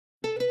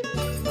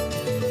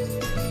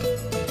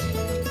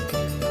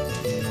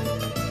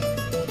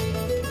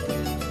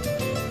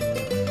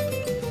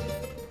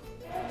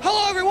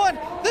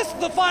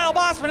the Final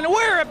Bosman, and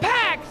we're at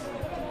PAX!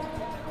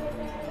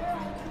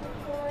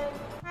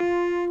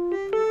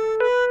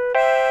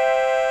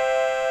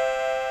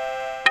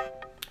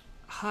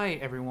 Hi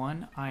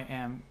everyone, I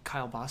am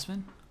Kyle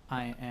Bosman.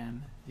 I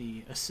am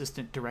the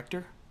assistant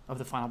director of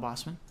the Final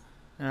Bosman.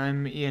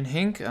 I'm Ian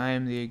Hink. I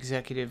am the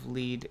executive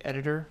lead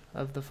editor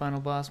of the Final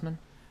Bosman.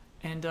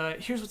 And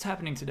here's what's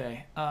happening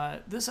today.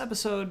 This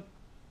episode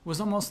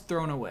was almost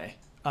thrown away.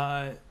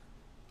 I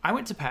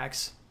went to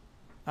PAX.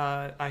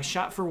 I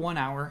shot for 1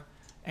 hour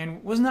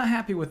and was not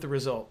happy with the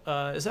result.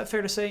 Is that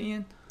fair to say,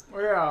 Ian?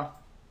 Yeah.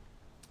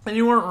 And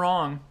you weren't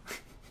wrong.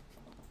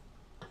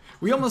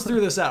 We almost threw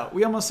this out.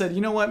 We almost said,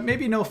 you know what,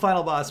 maybe no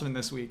Final Bosman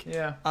this week.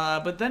 Yeah.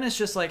 But then it's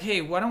just like,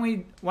 hey, why don't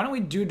we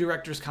do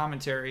director's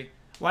commentary?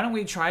 Why don't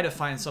we try to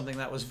find something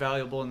that was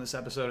valuable in this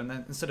episode, and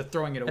then instead of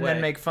throwing it away, And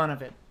then make fun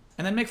of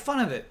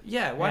it.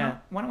 Yeah. Why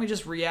don't we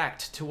just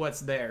react to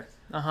what's there?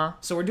 Uh-huh.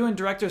 So we're doing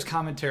director's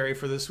commentary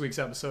for this week's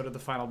episode of the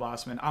Final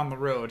Bosman on the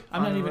road.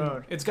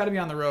 Road. It's got to be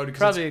on the road because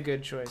Probably it's a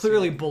good choice.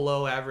 clearly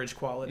below average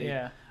quality.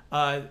 Yeah.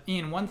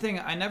 Ian, one thing,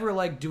 I never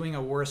like doing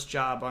a worse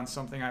job on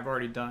something I've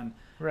already done.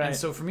 Right. And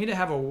so for me to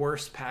have a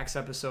worse PAX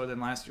episode than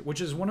last year,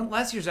 which is one of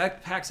last year's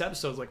PAX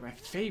episodes, like my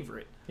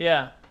favorite.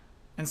 Yeah.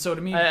 And so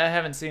to me, I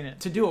haven't seen it.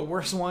 to do a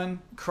worse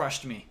one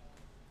crushed me.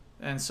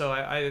 And so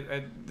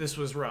I this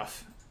was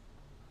rough.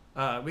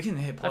 We can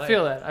hit play. I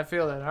feel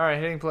that. All right,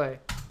 hitting play.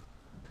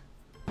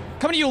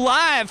 Coming to you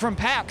live from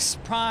PAX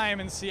Prime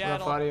in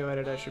Seattle. Rough audio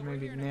edit. I should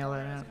maybe nail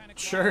that out.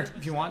 Sure,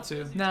 if you want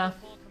to. Nah.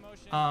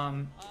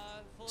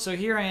 So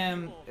here I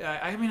am.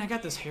 I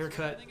got this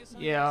haircut.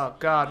 Yeah. Oh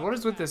God, what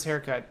is with this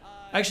haircut?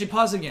 Actually,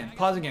 pause again.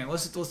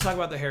 Let's talk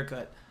about the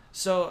haircut.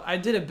 So I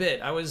did a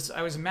bit. I was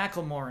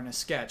Macklemore in a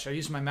sketch. I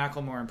used my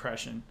Macklemore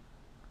impression.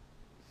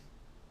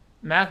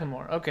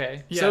 Macklemore.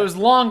 Okay. Yeah. So it was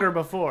longer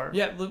before.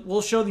 Yeah,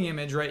 we'll show the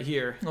image right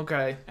here.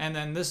 Okay. And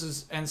then this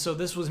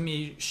was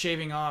me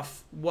shaving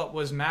off what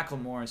was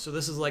Macklemore. So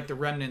this is like the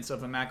remnants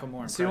of a Macklemore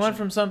impression. So you went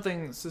from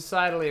something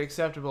societally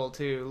acceptable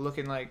to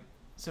looking like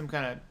some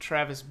kind of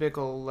Travis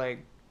Bickle like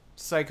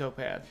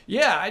psychopath.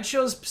 Yeah, I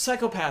chose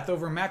psychopath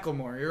over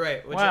Macklemore. You're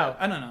right. Which Wow.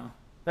 I don't know.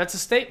 That's a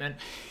statement.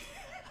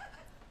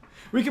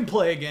 We can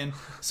play again.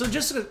 So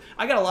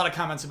I got a lot of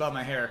comments about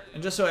my hair,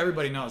 and just so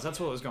everybody knows, that's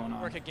what was going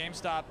on. Work at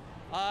GameStop.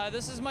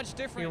 This is much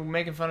different. You're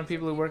making fun of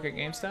people who work at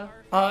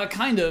GameStop?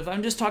 Kind of.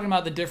 I'm just talking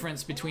about the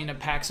difference between a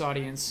PAX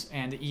audience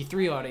and an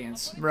E3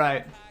 audience.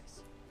 Right.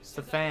 It's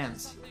the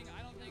fans.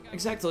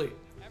 Exactly.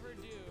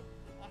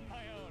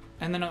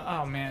 And then,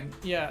 oh man,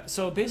 yeah.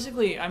 So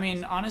basically, I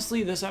mean,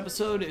 honestly, this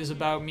episode is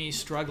about me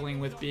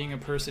struggling with being a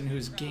person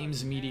who's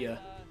games media.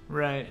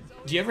 Right.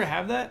 Do you ever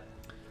have that?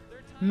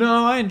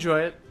 No, I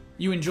enjoy it.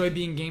 You enjoy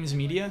being games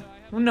media?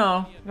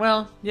 No.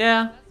 Well,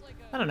 yeah.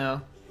 I don't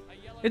know.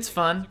 It's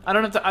fun. I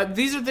don't have to.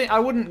 These are things I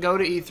wouldn't go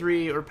to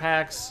E3 or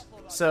PAX.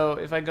 So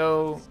if I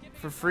go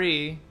for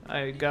free,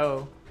 I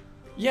go.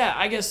 Yeah,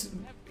 I guess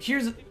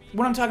here's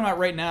what I'm talking about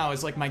right now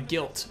is like my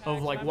guilt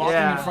of like walking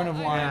in front of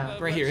line. Yeah.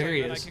 Right here he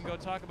is. I can go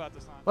talk about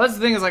this. Well, that's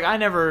the thing is like I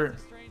never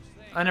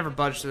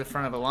budge to the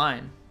front of a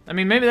line. I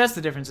mean, maybe that's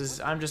the difference. Is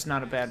I'm just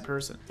not a bad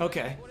person.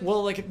 Okay.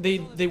 Well, like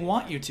they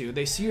want you to.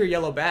 They see your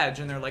yellow badge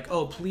and they're like,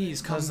 "Oh,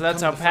 please come." So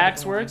that's come how to the front of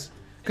PAX the line." works.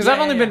 Because Yeah, I've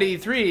only yeah,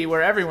 been to E3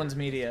 where everyone's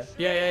media.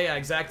 Yeah,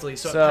 exactly.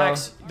 So, So- at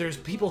PAX, there's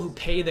people who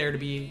pay there to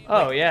be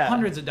Oh, like, yeah.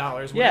 hundreds of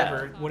dollars,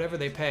 Yeah. whatever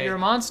they pay. You're a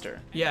monster.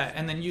 Yeah,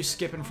 and then you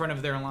skip in front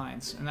of their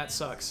lines, and that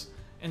sucks.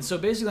 And so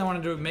basically I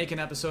wanted to make an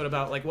episode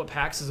about like what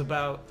PAX is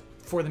about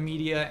for the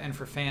media and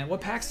for fans.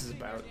 What PAX is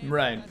about.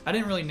 Right. I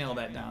didn't really nail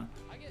that down.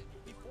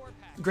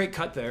 Great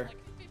cut there.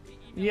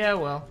 Yeah.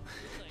 Well.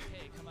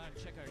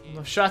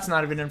 The shot's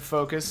not even in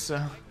focus,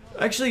 so.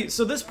 Actually,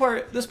 so this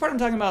part I'm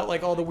talking about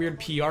like all the weird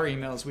PR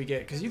emails we get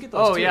because you get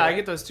those Oh too, yeah, right? I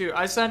get those too.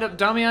 I signed up.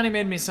 Damiani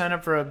made me sign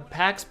up for a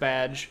PAX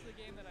badge.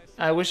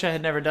 I wish I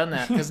had never done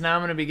that because now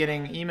I'm gonna be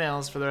getting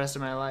emails for the rest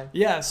of my life.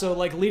 Yeah, so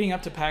like leading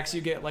up to PAX,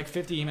 you get like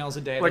 50 emails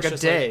a day. Like that's a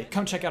just day.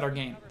 Come check out our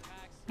game.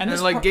 And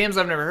there's like games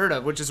I've never heard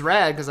of, which is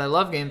rad because I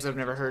love games I've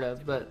never heard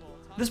of. But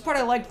this part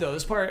I like though.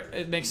 This part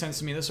it makes sense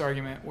to me. This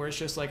argument where it's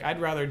just like I'd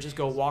rather just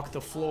go walk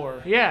the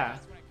floor yeah,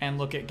 and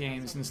look at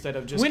games instead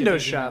of just window get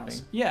these shopping.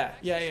 emails.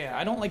 Yeah.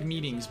 I don't like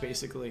meetings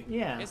basically.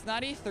 Yeah. It's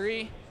not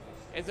E3.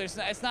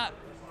 It's not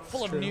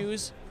full of true.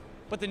 news,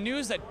 but the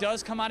news that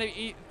does come out of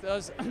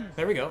does.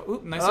 There we go.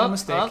 Oop, nice little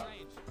mistake.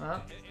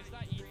 Up.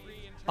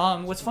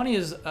 What's funny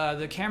is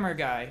the camera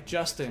guy,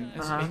 Justin,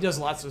 he does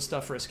lots of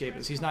stuff for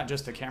Escapists. He's not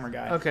just a camera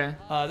guy. Okay.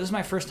 This is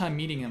my first time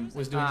meeting him,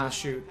 was doing this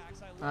shoot.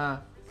 Uh,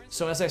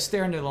 So as I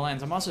stare into the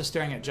lens, I'm also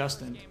staring at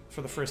Justin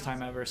for the first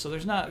time ever. So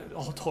there's not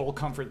a total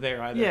comfort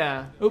there either.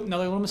 yeah. Oop,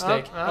 another little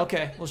mistake. Up.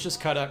 Okay, let's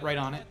just cut up right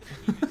on it.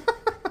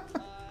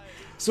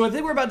 So I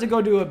think we're about to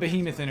go do a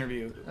Behemoth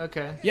interview.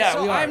 Okay. Yeah,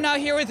 So we are. I'm now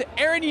here with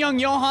Aaron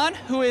Young-Johan,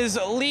 who is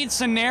lead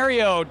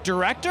scenario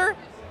director.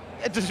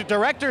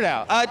 Director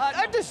now.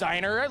 A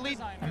designer. Lead.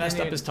 I messed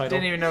up his title.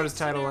 Didn't even know what his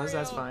title was.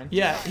 That's fine.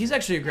 Yeah, he's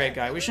actually a great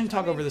guy. We shouldn't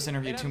talk over this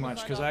interview too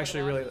much because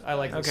I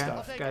like this Okay.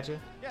 stuff. Gotcha.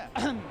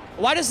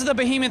 Why does the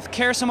Behemoth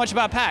care so much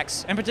about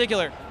PAX in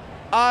particular?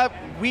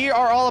 We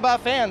are all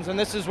about fans, and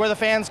this is where the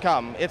fans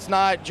come. It's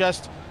not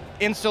just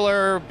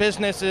insular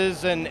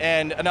businesses and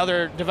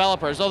other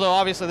developers, although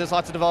obviously there's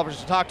lots of developers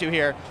to talk to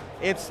here.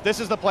 This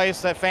is the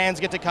place that fans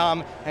get to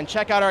come and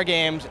check out our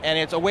games, and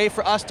it's a way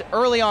for us to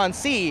early on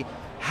see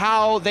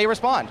how they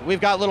respond. We've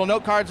got little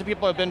note cards that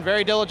people have been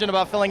very diligent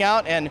about filling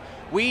out, and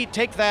we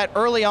take that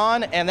early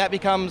on, and that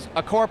becomes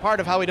a core part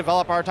of how we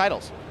develop our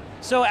titles.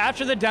 So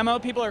after the demo,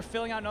 people are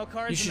filling out note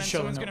cards, You should and then show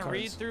someone's the going note to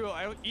read cards. through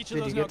each of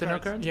Did those you get the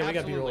note cards? Yeah, we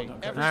got B-roll Absolutely.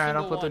 note cards. Every All right,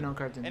 I'll single put the one. note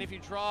cards in. And if you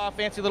draw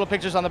fancy little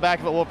pictures on the back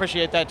of it, we'll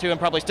appreciate that too, and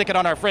probably stick it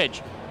on our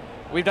fridge.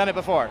 We've done it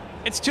before.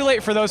 It's too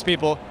late for those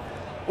people.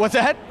 What's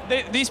that?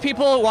 These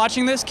people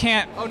watching this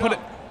can't put it.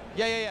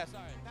 Yeah,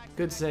 sorry.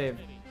 Good save.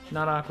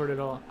 Not awkward at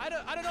all. I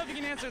don't know if you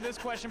can answer this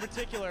question in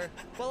particular,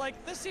 but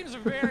like this seems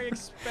very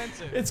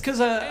expensive. It's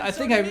because I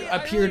think I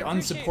appeared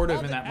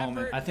unsupportive in that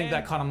moment. I think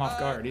that caught him off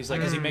guard. He's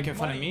like, is he making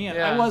fun of me? And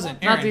Yeah. I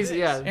wasn't. Not Aaron, these-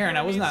 yeah. Aaron,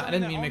 I was not. I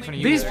didn't mean to make fun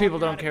of you. These either. people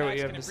don't care what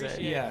you have to say.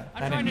 Yeah, I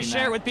I'm didn't trying to mean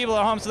share that. it with people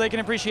at home so they can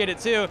appreciate it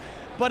too.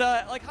 But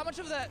like, how much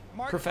of that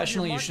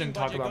Professionally, you your shouldn't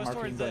marketing talk about budget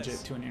marketing goes towards budget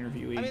this? to an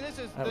interviewee. I mean, this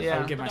is Yeah. I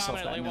would give myself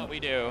that predominantly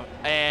note. what we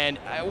do. And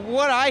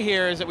what I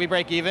hear is that we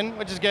break even,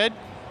 which is good.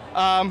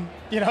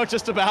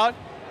 Just about.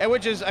 And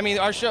which is, I mean,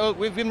 our show,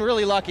 we've been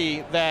really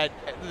lucky that,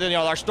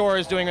 our store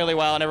is doing really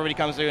well and everybody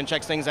comes through and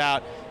checks things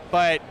out.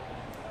 But,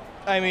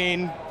 I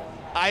mean,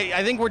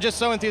 I think we're just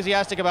so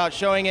enthusiastic about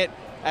showing it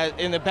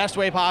in the best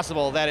way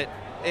possible that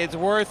it's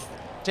worth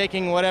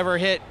taking whatever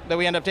hit that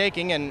we end up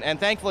taking. And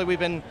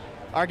thankfully,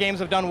 our games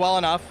have done well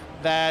enough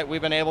that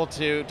we've been able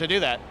to do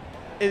that.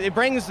 It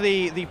brings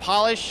the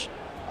polish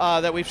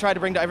that we've tried to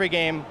bring to every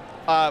game,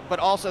 but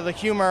also the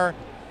humor,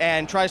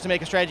 and tries to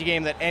make a strategy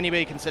game that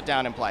anybody can sit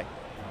down and play.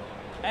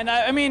 And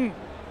I mean,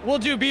 we'll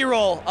do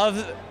B-roll of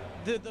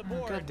the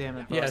board. God damn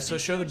it. Yeah, so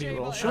show the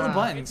B-roll. Show the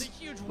buttons.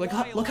 Look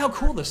how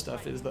cool this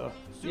stuff is, though.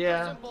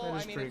 Yeah, Simple. that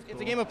is I mean, pretty it's a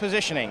cool. game of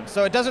positioning,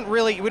 so it doesn't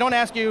really, we don't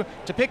ask you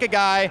to pick a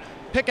guy,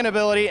 pick an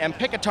ability, and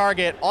pick a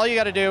target. All you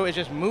got to do is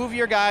just move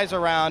your guys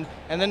around,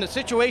 and then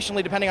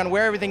situationally, depending on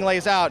where everything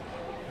lays out,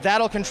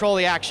 that'll control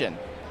the action.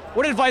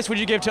 What advice would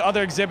you give to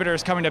other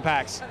exhibitors coming to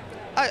PAX?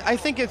 I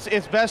think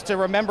it's best to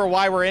remember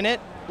why we're in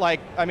it. Like,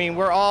 I mean,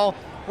 we're all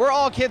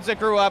kids that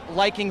grew up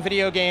liking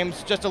video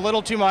games just a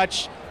little too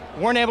much,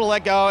 weren't able to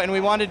let go, and we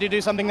wanted to do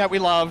something that we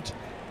loved.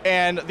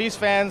 And these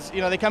fans,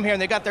 they come here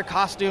and they got their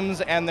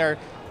costumes, and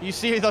you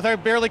see that they're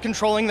barely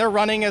controlling, they're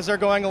running as they're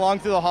going along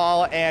through the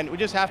hall, and we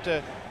just have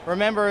to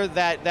remember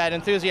that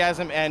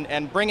enthusiasm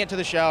and bring it to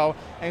the show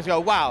and just go,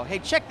 wow, hey,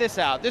 check this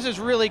out. This is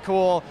really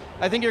cool.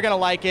 I think you're gonna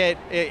like it.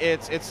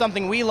 It's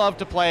something we love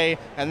to play,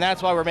 and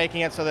that's why we're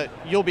making it so that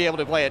you'll be able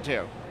to play it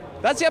too.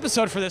 That's the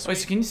episode for this Wait, week.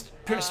 so can you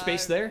put a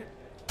space there?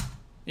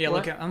 Yeah,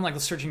 What? look, I'm like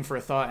searching for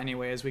a thought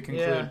anyway as we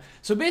conclude. Yeah.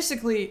 So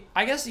basically,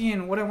 I guess,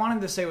 Ian, what I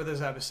wanted to say with this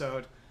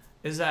episode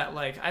is that,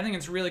 like, I think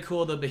it's really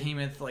cool that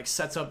Behemoth, like,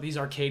 sets up these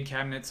arcade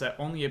cabinets that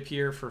only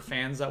appear for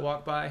fans that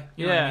walk by.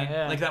 You know what I Yeah, mean?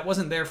 yeah. Like, that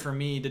wasn't there for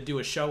me to do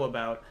a show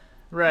about.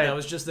 Right. That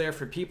was just there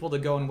for people to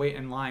go and wait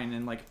in line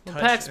and, like,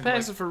 touch. PAX and,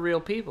 is like, for real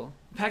people.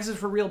 PAX is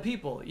for real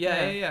people.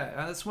 Yeah.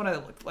 Yeah. That's what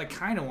I, like,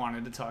 kind of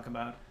wanted to talk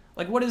about.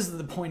 Like, what is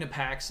the point of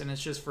PAX? And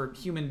it's just for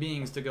human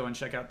beings to go and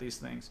check out these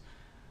things.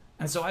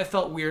 And so I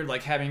felt weird,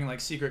 like, having, like,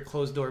 secret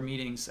closed-door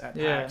meetings at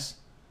Yeah. PAX.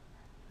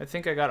 I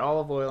think I got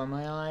olive oil in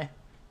my eye.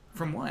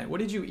 From what? What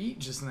did you eat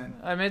just then?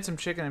 I made some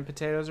chicken and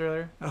potatoes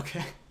earlier.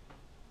 Okay.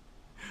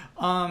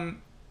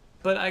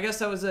 But I guess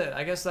that was it.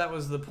 I guess that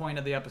was the point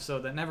of the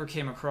episode that never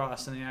came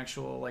across in the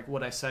actual, like,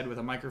 what I said with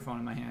a microphone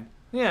in my hand.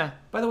 Yeah.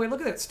 By the way,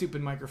 look at that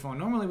stupid microphone.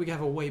 Normally we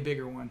have a way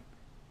bigger one.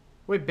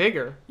 Way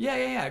bigger.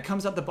 Yeah. It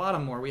comes out the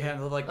bottom more. We have,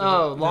 like...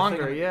 Oh, the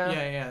longer, thing- yeah.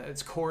 Yeah.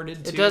 It's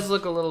corded, too. It does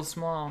look a little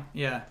small.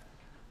 Yeah.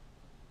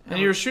 And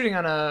you were shooting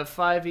on a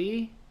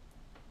 5E?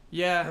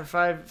 Yeah. Or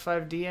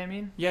 5D, I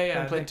mean? Yeah.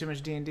 I'm playing too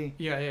much D&D.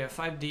 Yeah.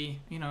 5D.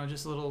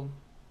 Just a little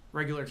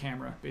regular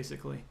camera,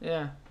 basically.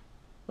 Yeah.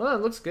 Well,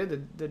 it looks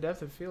good. The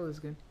depth of field is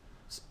good.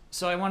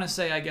 So I want to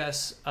say, I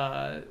guess,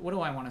 what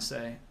do I want to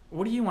say?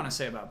 What do you want to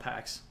say about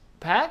PAX?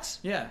 PAX?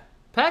 Yeah.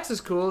 PAX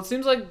is cool. It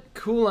seems like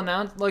cool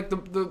like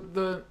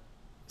the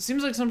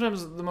seems like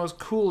sometimes the most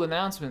cool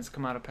announcements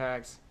come out of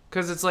PAX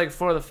because it's like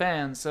for the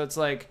fans. So it's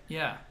like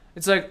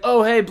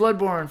oh hey,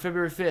 Bloodborne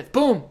February 5th.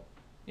 Boom.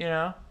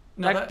 No,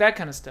 that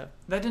kind of stuff.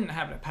 That didn't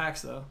happen at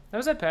PAX, though. That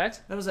was at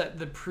PAX. That was at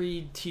the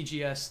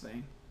pre-TGS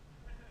thing.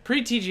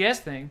 Pre-TGS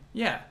thing.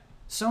 Yeah.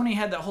 Sony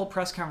had that whole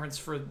press conference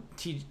for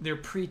their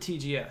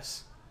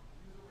pre-TGS.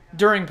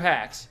 During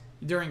PAX.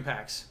 During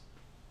PAX.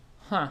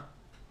 Huh.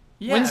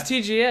 Yeah. When's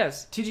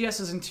TGS?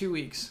 TGS is in 2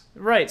 weeks.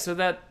 Right, so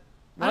that...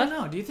 I don't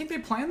know. Do you think they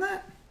planned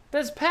that?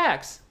 That's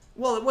PAX.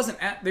 Well, it wasn't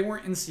they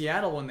weren't in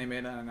Seattle when they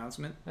made that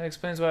announcement. That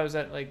explains why I was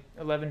at like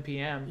 11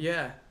 p.m.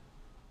 Yeah.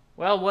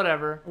 Well,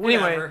 whatever.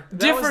 Whatever. Anyway, That was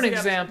different the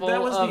example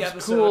that was the of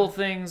episode. cool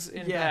things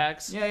in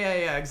PAX. Yeah,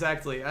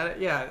 exactly.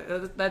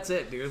 That's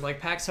it, dude.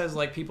 Like, PAX has,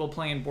 like, people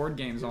playing board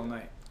games all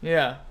night.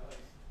 Yeah.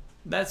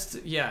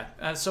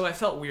 So I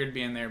felt weird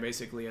being there,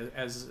 basically,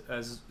 as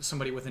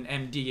somebody with an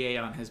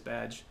MDA on his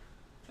badge.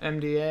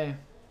 MDA.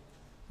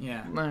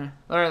 Yeah.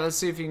 All right, let's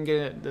see if you can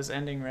get this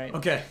ending right.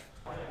 Okay.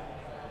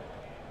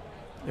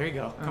 There you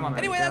go. Come on.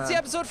 Anyway, that's the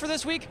episode for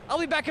this week. I'll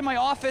be back in my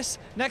office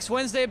next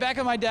Wednesday, back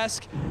at my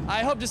desk.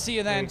 I hope to see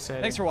you then.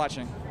 Thanks for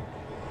watching.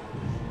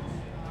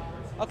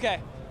 Okay.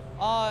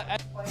 Why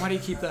do you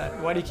keep that?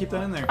 Why do you keep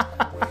that in there?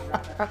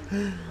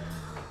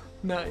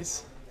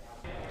 Nice.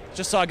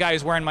 Just saw a guy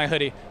who's wearing my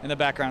hoodie in the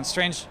background.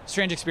 Strange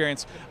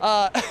experience.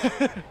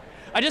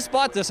 I just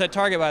bought this at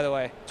Target, by the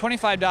way.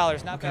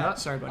 $25, not bad.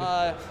 Sorry,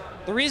 buddy.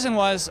 The reason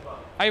was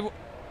I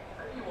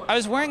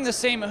was wearing the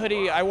same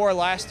hoodie I wore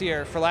last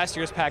year for last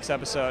year's PAX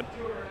episode,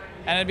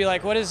 and I'd be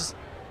like, why does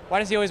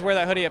he always wear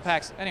that hoodie at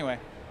PAX? Anyway.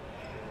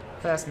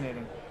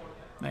 Fascinating.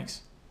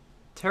 Thanks.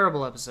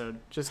 Terrible episode.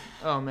 Just,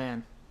 oh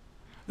man.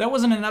 That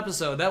wasn't an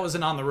episode. That was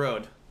an on the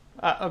road.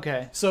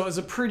 Okay. So it was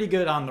a pretty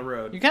good on the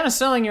road. You're kind of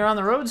selling your on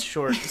the road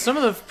short. Some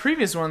of the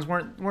previous ones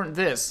weren't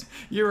this.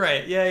 You're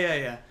right.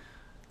 Yeah.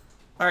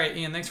 All right,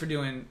 Ian, thanks for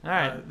doing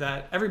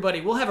that.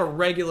 Everybody, we'll have a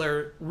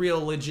regular,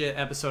 real, legit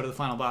episode of The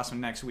Final Bosman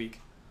next week.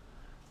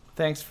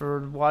 Thanks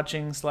for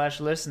watching /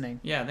 listening.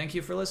 Yeah, thank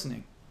you for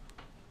listening.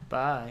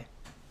 Bye.